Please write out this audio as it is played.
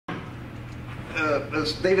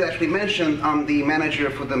as David actually mentioned, I'm the manager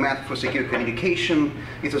for the Math for Secure Communication.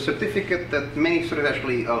 It's a certificate that many students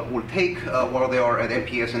actually will take while they are at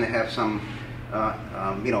MPS and they have some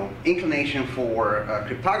inclination for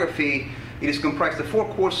cryptography. It is comprised of 4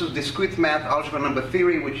 courses: discrete math, algebra, number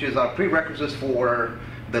theory, which is our prerequisites for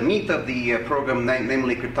the meat of the program,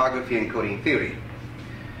 namely cryptography and coding theory.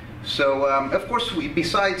 So, of course,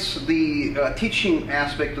 besides the teaching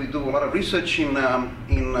aspect, we do a lot of research in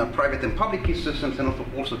private and public key systems and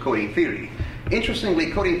also coding theory.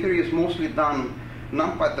 Interestingly, coding theory is mostly done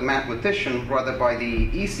not by the mathematician, rather by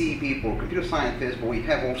the ECE people, computer scientists, but we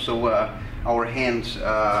have also our hands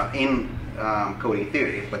in coding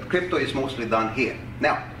theory. But crypto is mostly done here.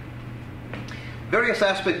 Now, various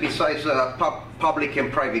aspects besides public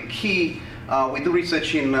and private key. We do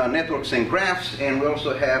research in networks and graphs, and we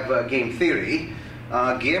also have game theory.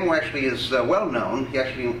 Guillermo actually is well known. He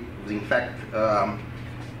actually was, in fact,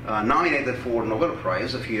 nominated for Nobel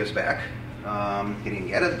Prize a few years back. He didn't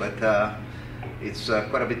get it, but it's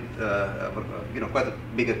quite a bit, quite a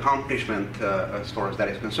big accomplishment as far as that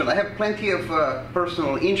is concerned. I have plenty of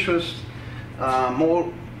personal interest,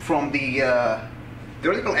 more from the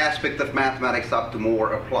theoretical aspect of mathematics up to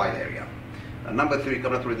more applied area. Number 3,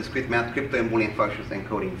 combinatorial discrete math, crypto and Boolean functions, and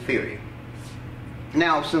coding theory.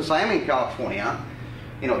 Now, since I am in California,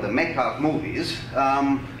 the Mecca of movies,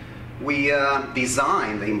 we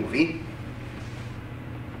designed a movie.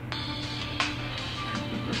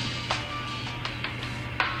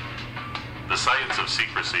 The science of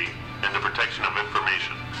secrecy and the protection of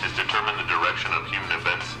information has determined the direction of human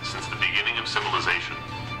events since the beginning of civilization.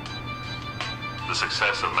 The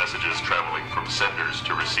success of messages traveling from senders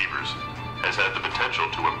to receivers has had the potential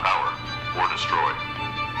to empower or destroy.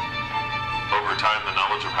 Over time, the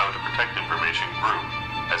knowledge of how to protect information grew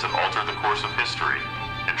as it altered the course of history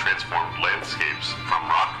and transformed landscapes from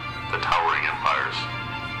rock to towering empires.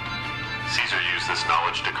 Caesar used this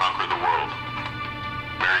knowledge to conquer the world.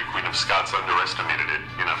 Mary, Queen of Scots, underestimated it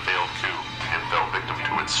in a failed coup and fell victim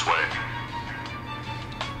to its sway.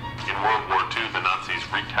 In World War II, the Nazis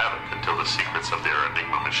wreaked havoc until the secrets of their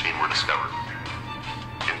Enigma machine were discovered.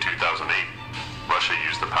 In 2008, Russia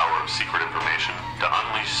used the power of secret information to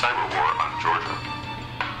unleash cyber war on Georgia.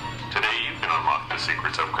 Today, you can unlock the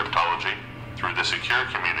secrets of cryptology through the Secure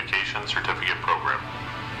Communication Certificate Program,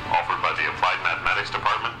 offered by the Applied Mathematics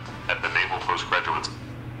Department at the Naval Postgraduate School.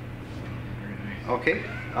 Okay,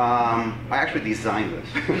 I actually designed this.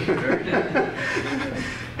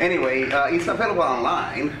 Anyway, it's available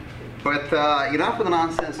online, but enough of the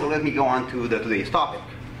nonsense, so let me go on to today's topic.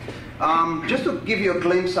 Just to give you a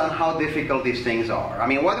glimpse on how difficult these things are. I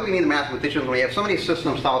mean, why do we need mathematicians when we have so many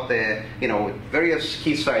systems out there, with various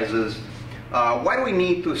key sizes? Why do we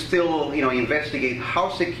need to still, investigate how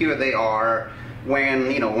secure they are when,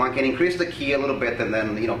 one can increase the key a little bit and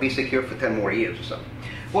then, be secure for 10 more years or so?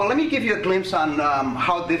 Well, let me give you a glimpse on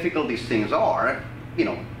how difficult these things are,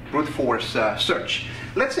 brute force search.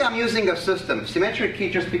 Let's say I'm using a system, symmetric key,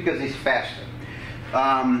 just because it's faster.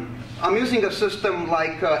 I'm using a system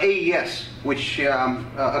like AES, which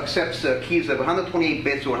accepts keys of 128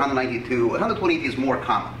 bits or 192. 128 is more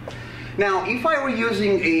common. Now, if I were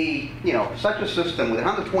using such a system with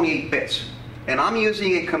 128 bits, and I'm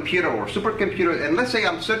using a computer or supercomputer, and let's say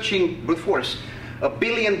I'm searching brute force a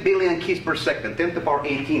billion keys per second, 10 to the power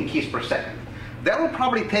 18 keys per second, that will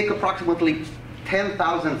probably take approximately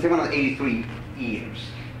 10,783 years.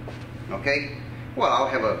 Okay? Well, I'll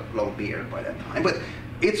have a long beard by that time, but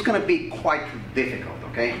it's going to be quite difficult,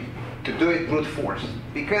 okay, to do it brute force,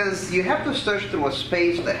 because you have to search through a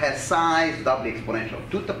space that has size doubly exponential,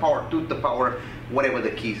 2 to the power, whatever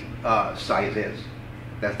the key size is.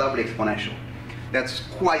 That's doubly exponential. That's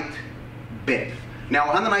quite big. Now,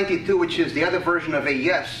 192, which is the other version of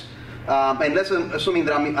AES, and let's assuming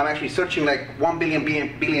that I'm actually searching like 1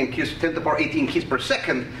 billion keys, 10 to the power 18 keys per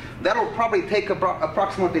second, that'll probably take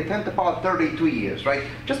approximately 10 to the power 32 years, right?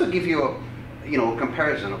 Just to give you a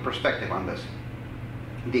comparison or perspective on this.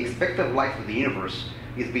 The expected life of the universe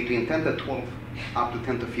is between 10 to 12 up to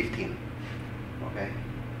 10 to 15. Okay?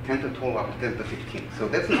 10 to 12 up to 10 to 15. So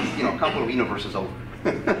that's a couple of universes over.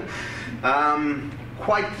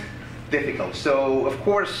 Quite difficult. So of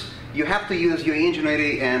course you have to use your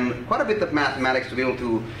ingenuity and quite a bit of mathematics to be able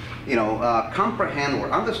to comprehend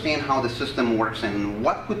or understand how the system works and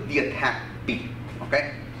what could the attack be.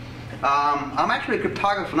 Okay? I'm actually a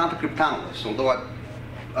cryptographer, not a cryptanalyst, although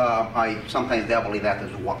I sometimes dabble in that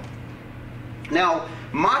as well. Now,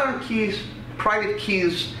 modern keys, private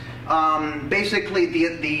keys, basically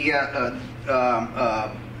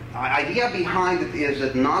idea behind it is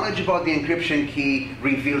that knowledge about the encryption key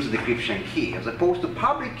reveals the decryption key, as opposed to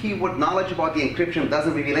public key where knowledge about the encryption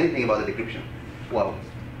doesn't reveal anything about the decryption. Well,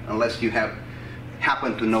 unless you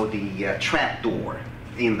happen to know the trapdoor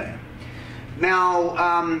in there. Now,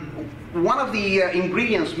 one of the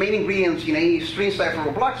main ingredients in a string cipher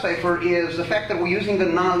or block cipher is the fact that we're using the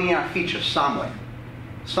nonlinear feature somewhere.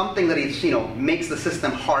 Something that is, makes the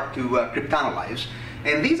system hard to cryptanalyze.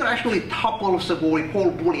 And these are actually tuples of what we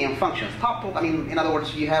call Boolean functions. Tuple, in other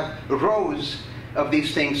words, you have rows of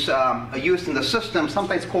these things used in the system,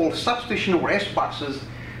 sometimes called substitution or S boxes,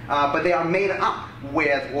 but they are made up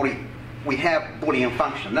with what we have Boolean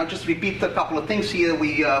function. Now, just repeat a couple of things here.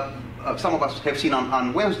 Some of us have seen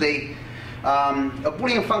on Wednesday. A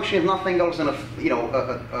Boolean function is nothing else than a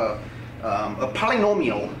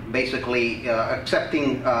polynomial, basically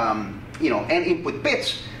accepting n input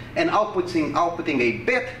bits and outputting a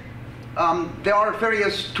bit. There are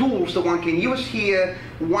various tools that one can use here,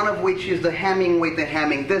 one of which is the Hamming weight and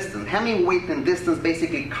Hamming distance. Hamming weight and distance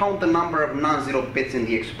basically count the number of non-zero bits in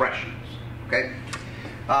the expressions. Okay.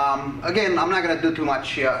 Again, I'm not going to do too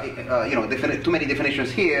much, too many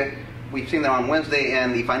definitions here. We've seen them on Wednesday,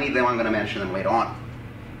 and if I need them, I'm going to mention them later on.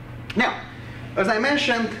 Now, as I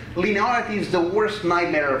mentioned, linearity is the worst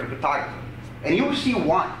nightmare of a cryptographer, and you'll see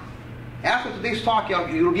why. After today's talk,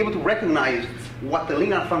 you'll be able to recognize what the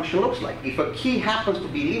linear function looks like. If a key happens to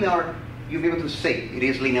be linear, you'll be able to say it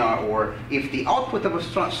is linear, or if the output of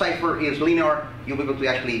a cipher is linear, you'll be able to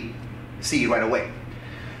actually see it right away.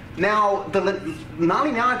 Now, the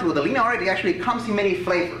nonlinearity or the linearity actually comes in many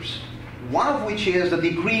flavors, one of which is the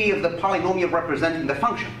degree of the polynomial representing the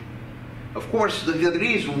function. Of course, the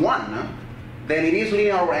degree is 1, then it is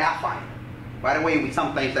linear or affine. By the way, we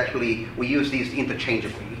sometimes actually use these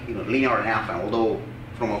interchangeably, linear and affine, although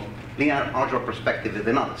from a linear algebra perspective,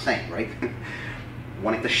 they're not the same, right?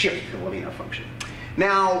 One is the shift of a linear function.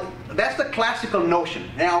 Now, that's the classical notion.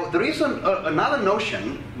 Now, there is another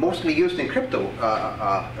notion, mostly used in crypto,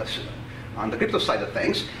 on the crypto side of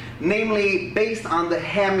things, namely based on the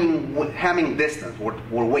Hamming distance,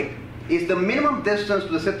 or weight. Is the minimum distance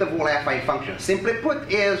to the set of all affine functions. Simply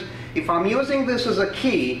put is, if I'm using this as a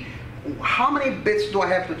key, how many bits do I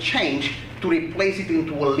have to change to replace it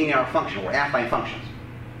into a linear function, or affine functions?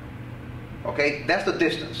 Okay, that's the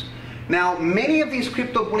distance. Now, many of these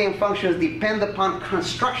crypto Boolean functions depend upon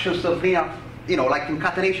constructions of linear, like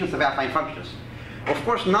concatenations of affine functions. Of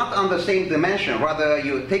course, not on the same dimension. Rather,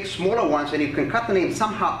 you take smaller ones and you concatenate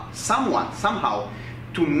somehow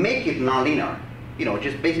to make it nonlinear.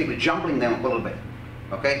 Just basically jumbling them a little bit.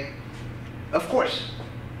 Okay? Of course,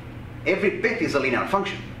 every bit is a linear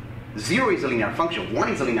function. 0 is a linear function. 1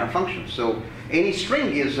 is a linear function. So any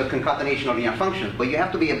string is a concatenation of linear functions, but you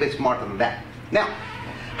have to be a bit smarter than that. Now,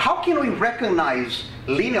 how can we recognize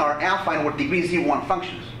linear, affine, or degree 0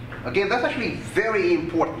 functions? Again, that's actually very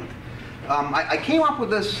important. I came up with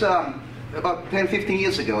this about 10, 15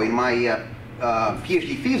 years ago in my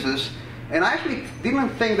PhD thesis, and I actually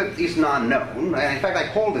didn't think that it's not known. And in fact, I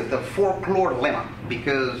called it the folklore lemma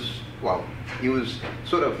because, well, it was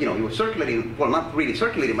sort of, it was circulating, well, not really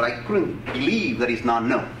circulating, but I couldn't believe that it's not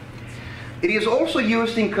known. It is also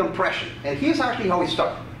used in compression, and here's actually how it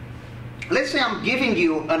starts. Let's say I'm giving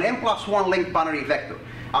you an n+1 linked binary vector.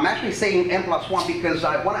 I'm actually saying n+1 because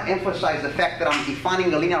I want to emphasize the fact that I'm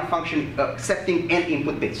defining a linear function accepting n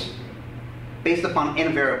input bits, based upon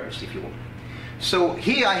n variables, if you will. So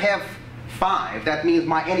here I have 5. That means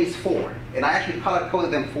my n is 4, and I actually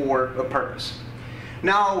color-coded them for a purpose.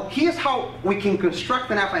 Now, here's how we can construct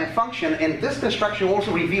an affine function, and this construction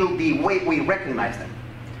also reveals the way we recognize them.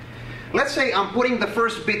 Let's say I'm putting the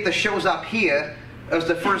first bit that shows up here as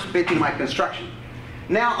the first bit in my construction.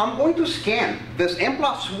 Now, I'm going to scan this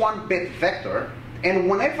n+1 bit vector, and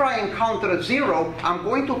whenever I encounter a 0, I'm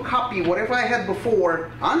going to copy whatever I had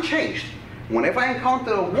before unchanged. Whenever I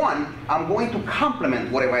encounter a 1, I'm going to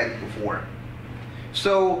complement whatever I had before.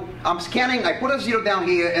 So I'm scanning, I put a 0 down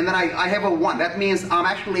here, and then I have a 1. That means I'm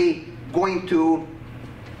actually going to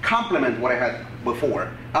complement what I had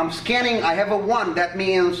before. I'm scanning, I have a 1. That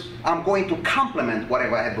means I'm going to complement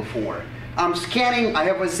whatever I had before. I'm scanning, I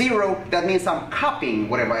have a 0. That means I'm copying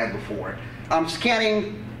whatever I had before. I'm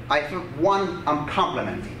scanning, I have 1, I'm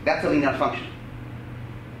complementing. That's a linear function.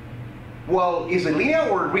 Well, is it linear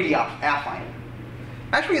or really affine?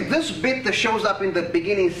 Actually, this bit that shows up in the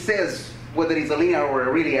beginning says whether it's a linear or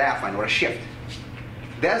a really affine or a shift.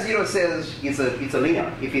 That 0 says it's a linear.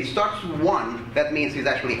 If it starts with 1, that means it's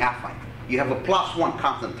actually affine. You have a +1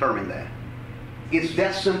 constant term in there. It's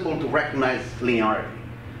that simple to recognize linearity.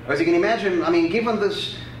 As you can imagine, given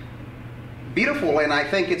this beautiful, and I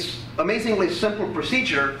think it's amazingly simple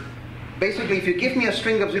procedure. Basically, if you give me a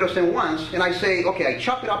string of zeros and ones, and I say, okay, I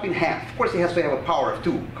chop it up in half. Of course, it has to have a power of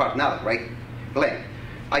 2 cardinality, right? Length.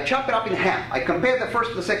 I chop it up in half. I compare the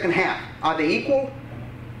first to the second half. Are they equal?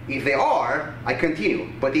 If they are, I continue.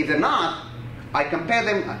 But if they're not, I compare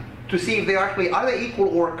them to see if they actually are they equal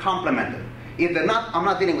or complementary. If they're not, I'm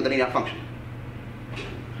not dealing with the linear function.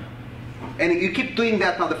 And you keep doing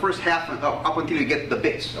that now the first half up until you get the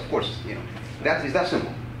bits. Of course, you know, is that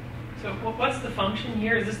simple. So what's the function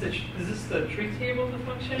here? Is this the truth table of the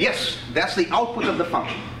function? Yes, that's the output of the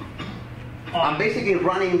function. I'm basically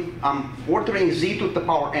I'm ordering z to the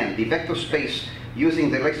power n, the vector space, using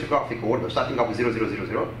the lexicographic order, starting off with 0, 0, 0,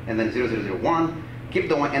 0, and then 0, 0, 0, 1, keep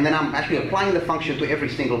the 1, and then I'm actually applying the function to every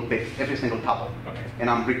single bit, every single tuple. Okay. And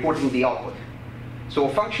I'm reporting the output. So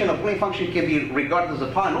a function, a Boolean function, can be regarded as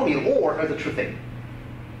a polynomial or as a truth table,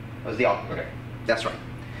 as the output. Okay. That's right.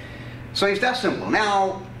 So it's that simple.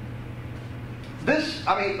 Now, this,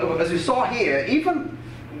 I mean, as you saw here, even,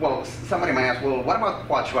 well, somebody might ask, well, what about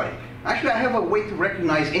quadratic? Actually, I have a way to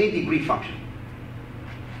recognize any degree function.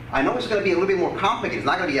 I know it's going to be a little bit more complicated. It's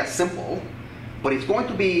not going to be as simple, but it's going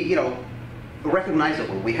to be, you know,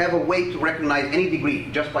 recognizable. We have a way to recognize any degree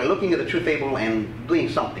just by looking at the truth table and doing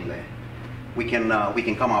something there. We can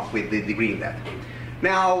come up with the degree of that.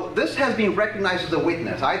 Now, this has been recognized as a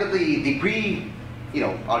witness. Either the degree, you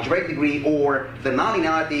know, algebraic degree, or the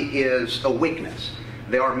nonlinearity is a weakness.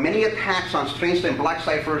 There are many attacks on strings and block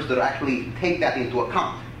ciphers that actually take that into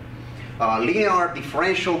account. Linear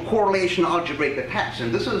differential correlation algebraic attacks,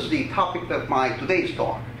 and this is the topic of my today's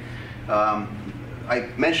talk. I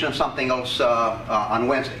mentioned something else on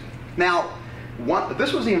Wednesday. Now,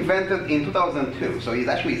 this was invented in 2002, so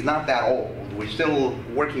it's not that old. We're still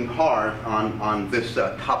working hard on this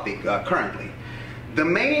topic currently. The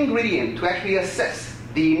main ingredient to actually assess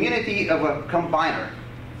the immunity of a combiner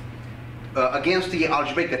against the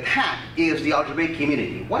algebraic attack is the algebraic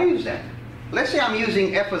immunity. What is that? Let's say I'm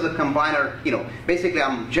using f as a combiner, you know, basically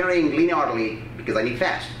I'm generating linearly, because I need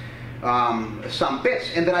fast, some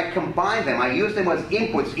bits, and then I combine them. I use them as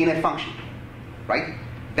inputs in a function, right?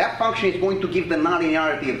 That function is going to give the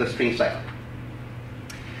nonlinearity of the string cipher.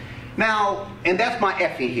 Now, and that's my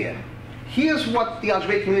f in here. Here's what the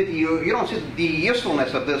algebraic community, you don't see the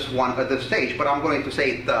usefulness of this one at this stage, but I'm going to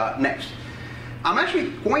say it next. I'm actually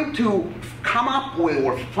going to come up with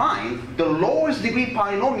or find the lowest degree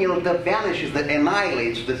polynomial that vanishes, that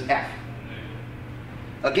annihilates this f.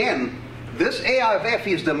 Again, this AI of f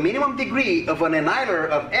is the minimum degree of an annihilator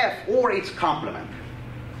of f or its complement.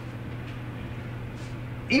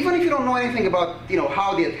 Even if you don't know anything about, you know,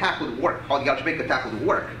 how the attack would work, how the algebraic attack would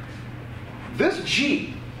work, this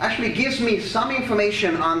g actually gives me some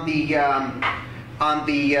information on the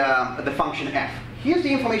function f. Here's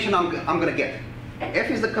the information I'm going to get.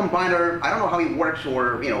 F is the combiner. I don't know how it works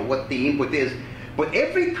or, you know, what the input is, but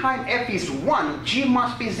every time f is 1, g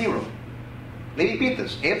must be 0. Let me repeat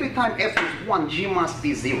this. Every time f is 1, g must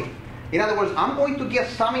be 0. In other words, I'm going to get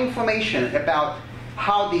some information about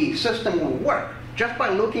how the system will work just by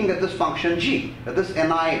looking at this function g, at this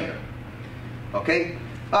annihilator. Okay?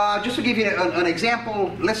 Just to give you an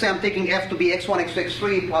example, let's say I'm taking f to be x1, x2,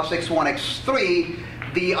 x3 plus x1,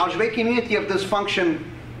 x3. The algebraic immunity of this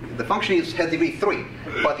function, the function has degree 3,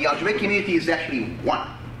 but the algebraic immunity is actually 1.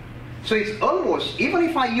 So it's almost, even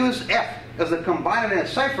if I use f as a combiner in a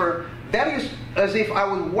cipher, that is as if I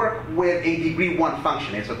would work with a degree 1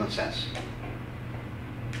 function in a certain sense.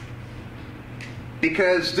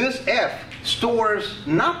 Because this f stores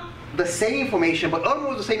not the same information, but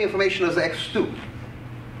almost the same information as x2.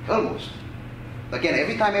 Almost. Again,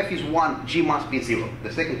 every time f is 1, g must be 0.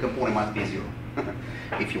 The second component must be 0,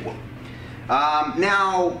 if you will.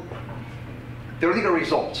 Now, theoretical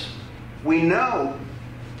results. We know,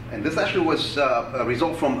 and this actually was a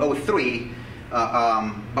result from 03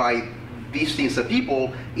 by these things of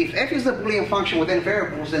people, if f is a Boolean function with n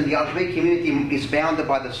variables, then the algebraic community is bounded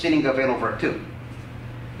by the sinning of n over 2.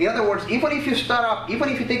 In other words, even if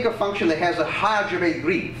you take a function that has a high algebraic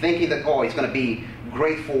degree, thinking that, oh, it's going to be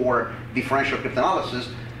great for differential cryptanalysis,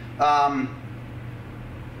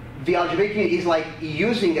 the algebraic is like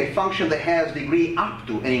using a function that has degree up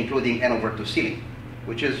to and including n over 2 ceiling,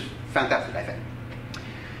 which is fantastic, I think.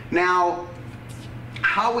 Now,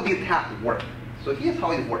 how would the attack work? So here's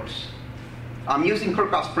how it works. I'm using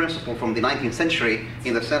Kirchhoff's principle from the 19th century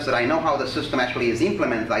in the sense that I know how the system actually is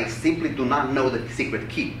implemented. I simply do not know the secret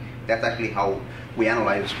key. That's actually how we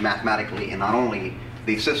analyze mathematically and not only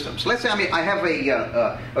the systems. Let's say I have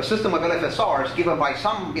a system of LFSRs given by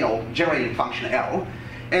some, you know, generating function L,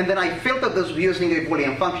 and then I filter this using a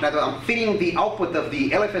Boolean function. I'm feeding the output of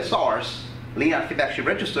the LFSRs linear feedback shift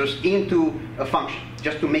registers into a function,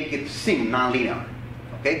 just to make it seem nonlinear,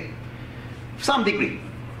 okay? Some degree.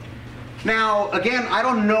 Now, again, I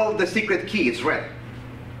don't know the secret key. It's red.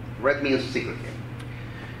 Red means secret key.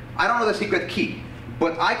 I don't know the secret key,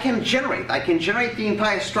 but I can generate the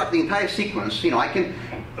entire struct, the entire sequence. You know, I can.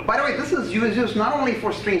 By the way, this is used not only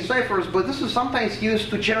for string ciphers, but this is sometimes used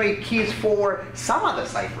to generate keys for some other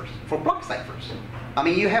ciphers, for block ciphers. I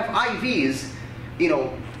mean, you have IVs, you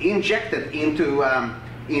know, injected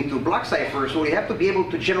into block ciphers, so you have to be able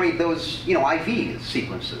to generate those, you know, IV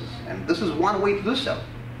sequences, and this is one way to do so.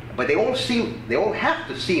 But they all have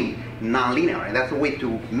to seem nonlinear, and that's the way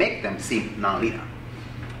to make them seem nonlinear.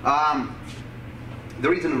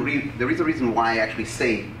 There is a reason why I actually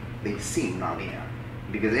say they seem nonlinear,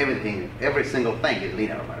 because every single thing is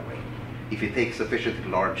linear, by the way, if you take sufficiently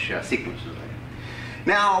large sequences.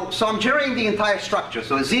 Now, so I'm generating the entire structure.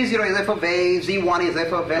 So Z0 is f of A, Z1 is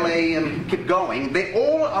f of LA, and keep going. They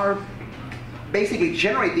all are basically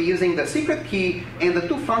generated using the secret key and the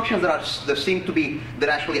two functions that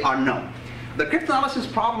actually are known. The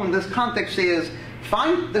cryptanalysis problem in this context is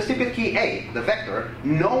find the secret key A, the vector,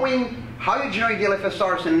 knowing how you generate the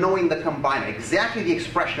LFSRs and knowing the combiner, exactly the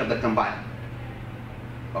expression of the combiner.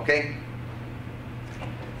 Okay?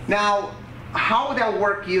 Now, how would that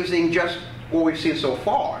work using just what we've seen so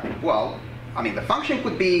far? Well, I mean, the function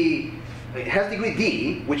could be, it has degree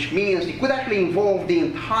D, which means it could actually involve the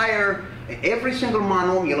entire, every single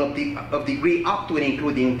monomial of degree up to and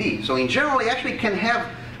including D. So in general, it actually can have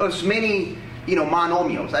as many, you know,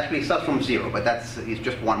 monomials. Actually, it starts from 0, but it's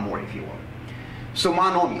just one more, if you will. So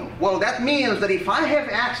monomial. Well, that means that if I have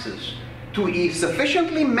access to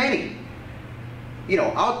sufficiently many, you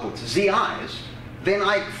know, outputs, ZIs, then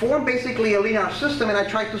I form basically a linear system and I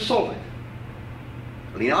try to solve it.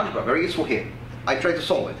 Linear algebra, very useful here. I try to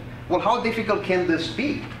solve it. Well, how difficult can this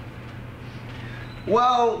be?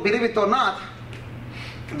 Well, believe it or not,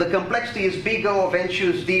 the complexity is big O of n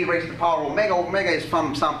choose d raised to the power omega. Omega is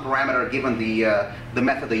from some parameter given the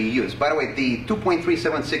method that you use. By the way, the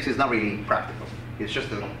 2.376 is not really practical. It's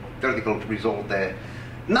just a theoretical result there.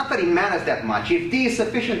 Not that it matters that much. If d is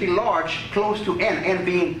sufficiently large, close to n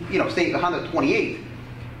being, you know, say 128,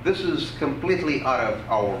 this is completely out of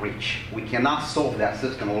our reach. We cannot solve that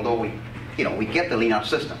system, although we get the linear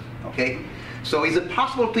system, okay? So is it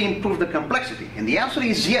possible to improve the complexity? And the answer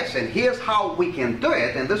is yes, and here's how we can do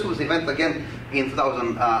it, and this was invented again in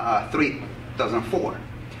 2003, 2004.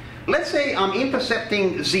 Let's say I'm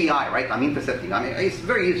intercepting ZI, right? I mean, it's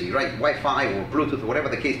very easy, right? Wi-Fi or Bluetooth or whatever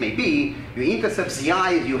the case may be. You intercept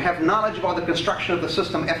ZI, you have knowledge about the construction of the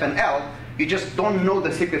system F and L, you just don't know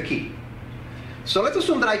the secret key. So let's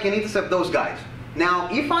assume that I can intercept those guys. Now,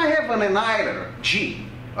 if I have an annihilator, G,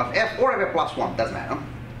 of F or of F plus 1, doesn't matter,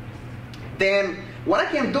 then what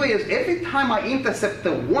I can do is every time I intercept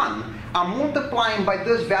the 1, I'm multiplying by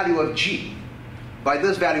this value of G. By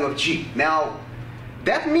this value of G. Now,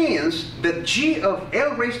 that means that G of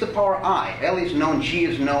L raised to the power I, L is known, G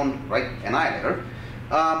is known, right, annihilator,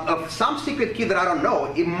 of some secret key that I don't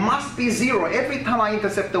know, it must be 0 every time I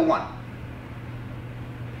intercept the 1.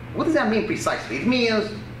 What does that mean precisely? It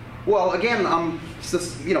means, well, again, I'm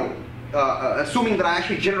just, you know, assuming that I'm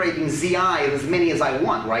actually generating ZI as many as I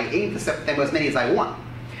want, right? I intercept them as many as I want.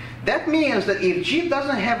 That means that if G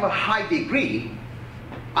doesn't have a high degree,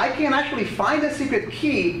 I can actually find a secret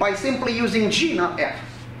key by simply using G, not F.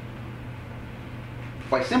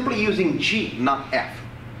 By simply using G, not F.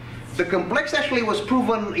 The complex actually was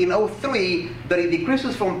proven in 03 that it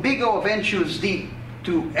decreases from big O of n choose D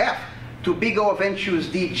to F to big O of n choose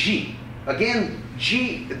dg. Again,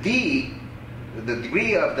 d, the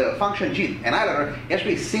degree of the function g, annihilator,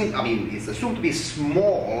 actually seems, I mean, it's assumed to be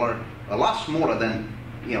smaller, a lot smaller than,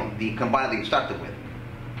 you know, the combiner that you started with.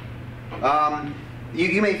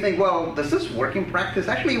 You may think, well, does this work in practice?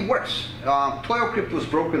 Actually, it works. ToyoCrypt was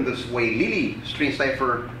broken this way. Lily string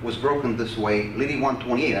cipher was broken this way. Lily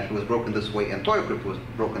 128 actually was broken this way, and ToyoCrypt was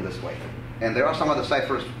broken this way. And there are some other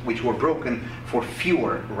ciphers which were broken for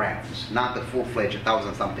fewer rounds, not the full-fledged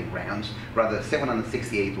 1,000-something rounds, rather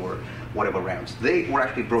 768 or whatever rounds. They were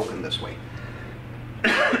actually broken this way.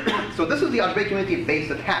 So this is the algebraic community-based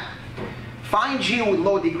attack. Find G with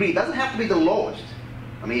low degree. It doesn't have to be the lowest.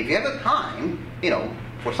 I mean, if you have the time, you know,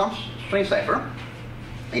 for some string cipher,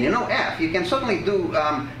 and you know F, you can certainly do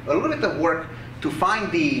a little bit of work to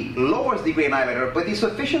find the lowest degree annihilator, but it's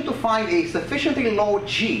sufficient to find a sufficiently low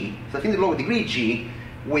G, sufficiently low degree G,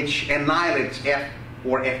 which annihilates F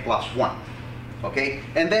or F plus 1. Okay?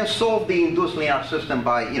 And then solve the induced linear system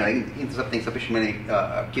by, you know, intercepting sufficiently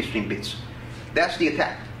many key stream bits. That's the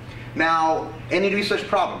attack. Now, any research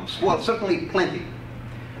problems? Well, certainly plenty.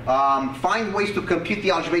 Find ways to compute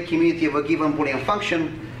the algebraic community of a given Boolean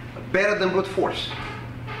function better than brute force.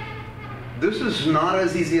 This is not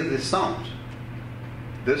as easy as it sounds.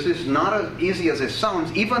 This is not as easy as it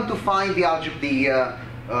sounds. Even to find the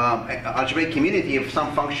algebraic community of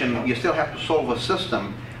some function, you still have to solve a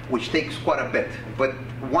system, which takes quite a bit. But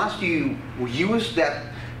once you use that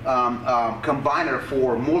combiner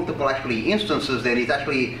for multiple instances, then it's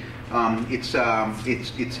actually it's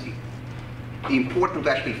important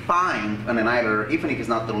to actually find an annihilator, even if it's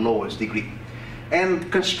not the lowest degree.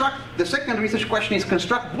 And the second research question is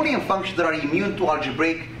construct Boolean functions that are immune to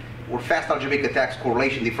algebraic or fast algebraic attacks,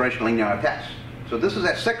 correlation, differential, linear attacks. So this is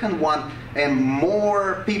a second one, and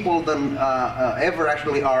more people than ever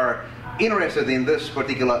actually are interested in this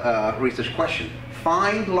particular research question.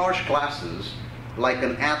 Find large classes like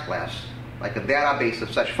an atlas, like a database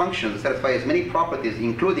of such functions that satisfy as many properties,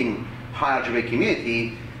 including high algebraic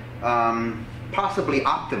community, possibly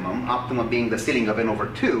optimum being the ceiling of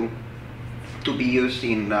n/2, to be used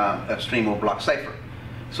in a stream or block cipher.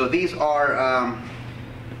 So these are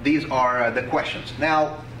the questions.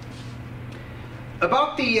 Now,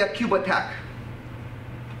 about the cube attack.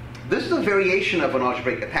 This is a variation of an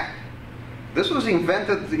algebraic attack. This was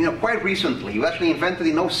invented, quite recently. It was actually invented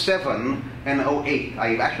in 07 and 08.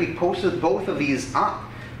 I actually posted both of these up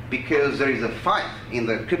because there is a fight in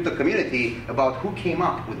the crypto community about who came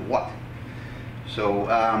up with what. So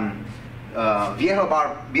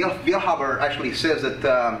Vielhaber actually says that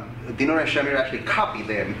Dinur and Shamir actually copied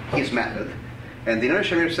his method, and Dinur and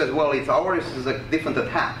Shamir says, well, it's ours is a different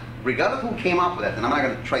attack. Regardless of who came up with it, and I'm not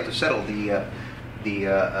going to try to settle the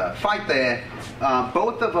fight there,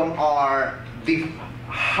 both of them are the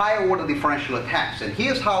higher order differential attacks. And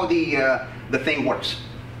here's how the thing works.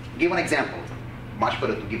 Give an example. Much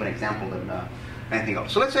better to give an example than anything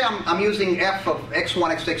else. So let's say I'm using f of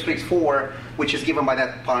x1, x2, x3, x4, which is given by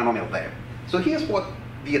that polynomial there. So here's what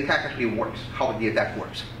the attack actually works, how the attack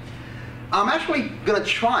works. I'm actually going to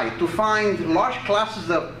try to find large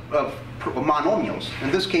classes of monomials,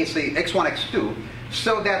 in this case, say x1, x2,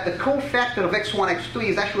 so that the cofactor of x1, x2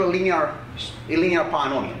 is actually a linear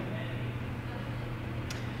polynomial.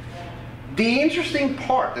 The interesting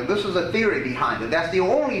part, and this is a theory behind it, that's the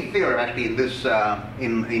only theory actually in this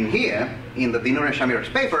in here in the Dinur and Shamir's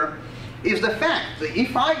paper, is the fact that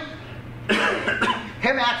if I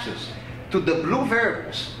have access to the blue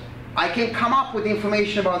variables, I can come up with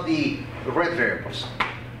information about the red variables.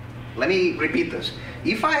 Let me repeat this.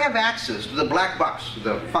 If I have access to the black box,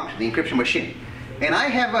 the function, the encryption machine, and I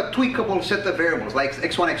have a tweakable set of variables like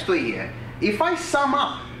x1, x2 here, if I sum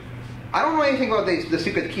up, I don't know anything about the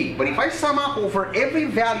secret key, but if I sum up over every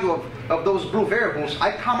value of those blue variables,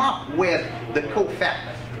 I come up with the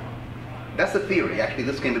cofactor. That's the theory. Actually,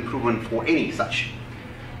 this can be proven for any such.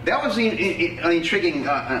 That was an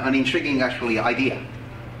intriguing actually idea.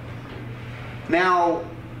 Now,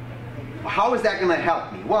 how is that going to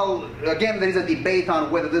help me? Well, again, there is a debate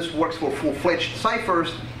on whether this works for full-fledged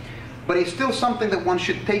ciphers, but it's still something that one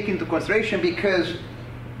should take into consideration because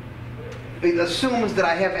it assumes that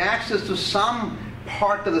I have access to some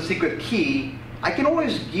part of the secret key. I can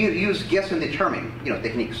always use guess and determine,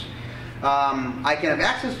 techniques. I can have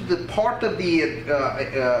access to the part of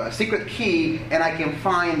the secret key, and I can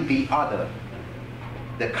find the other,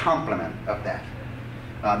 the complement of that.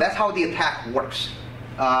 That's how the attack works.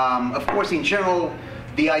 Of course, in general,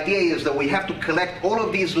 the idea is that we have to collect all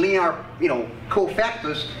of these linear,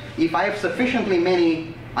 cofactors. If I have sufficiently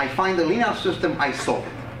many, I find the linear system, I solve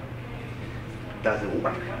it. Does it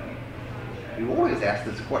work? You always ask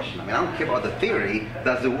this question. I don't care about the theory.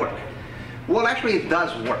 Does it work? Well, actually, it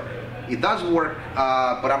does work. It does work,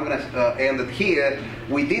 but I'm going to end it here.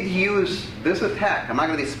 We did use this attack. I'm not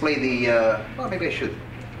going to display the, well, maybe I should.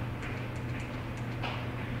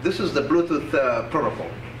 This is the Bluetooth protocol.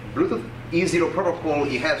 Bluetooth E0 protocol,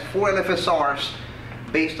 it has 4 LFSRs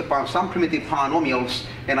based upon some primitive polynomials.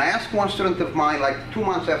 And I asked one student of mine, like 2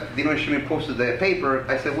 months after Dinur and Shamir posted the paper,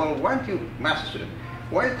 I said, well, why don't you, master student,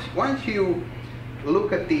 why don't you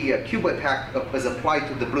look at the cube attack as applied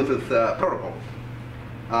to the Bluetooth protocol?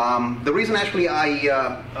 The reason actually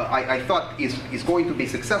I thought is going to be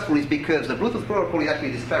successful is because the Bluetooth protocol is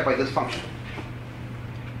actually described by this function.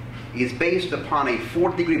 It's based upon a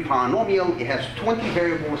 4th-degree polynomial. It has 20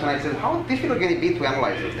 variables, and I said, how difficult can it be to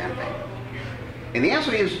analyze this damn thing? And the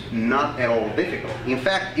answer is not at all difficult. In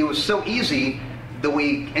fact, it was so easy that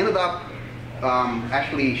we ended up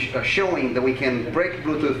actually showing that we can break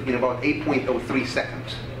Bluetooth in about 8.03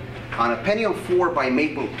 seconds on a Pentium 4 by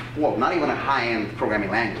Maple 12, not even a high-end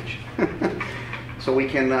programming language. So we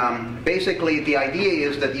can, basically the idea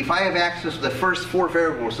is that if I have access to the first 4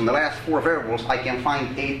 variables and the last 4 variables, I can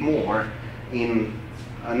find 8 more in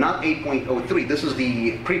not 8.03. This is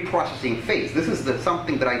the pre-processing phase. This is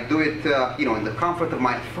something that I do it in the comfort of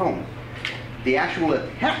my phone. The actual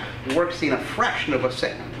attack works in a fraction of a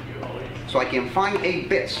second. So I can find 8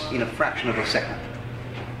 bits in a fraction of a second.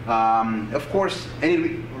 Of course, any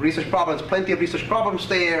research problems, plenty of research problems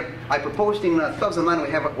there. I proposed in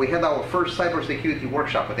 2009, we had our first cybersecurity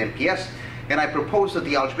workshop at MPS, and I proposed that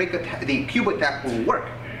the cube attack will work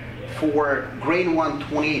for grain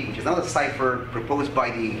 128, which is another cipher proposed by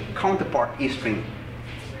the counterpart Eastern,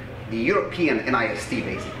 the European NIST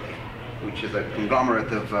basically, which is a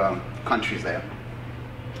conglomerate of countries there.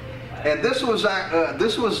 And this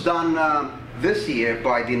was done this year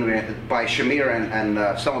by Shamir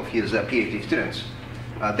and some of his PhD students.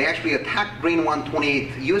 They actually attacked grain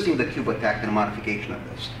 128 using the cube attack and a modification of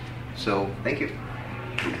this. So, thank you.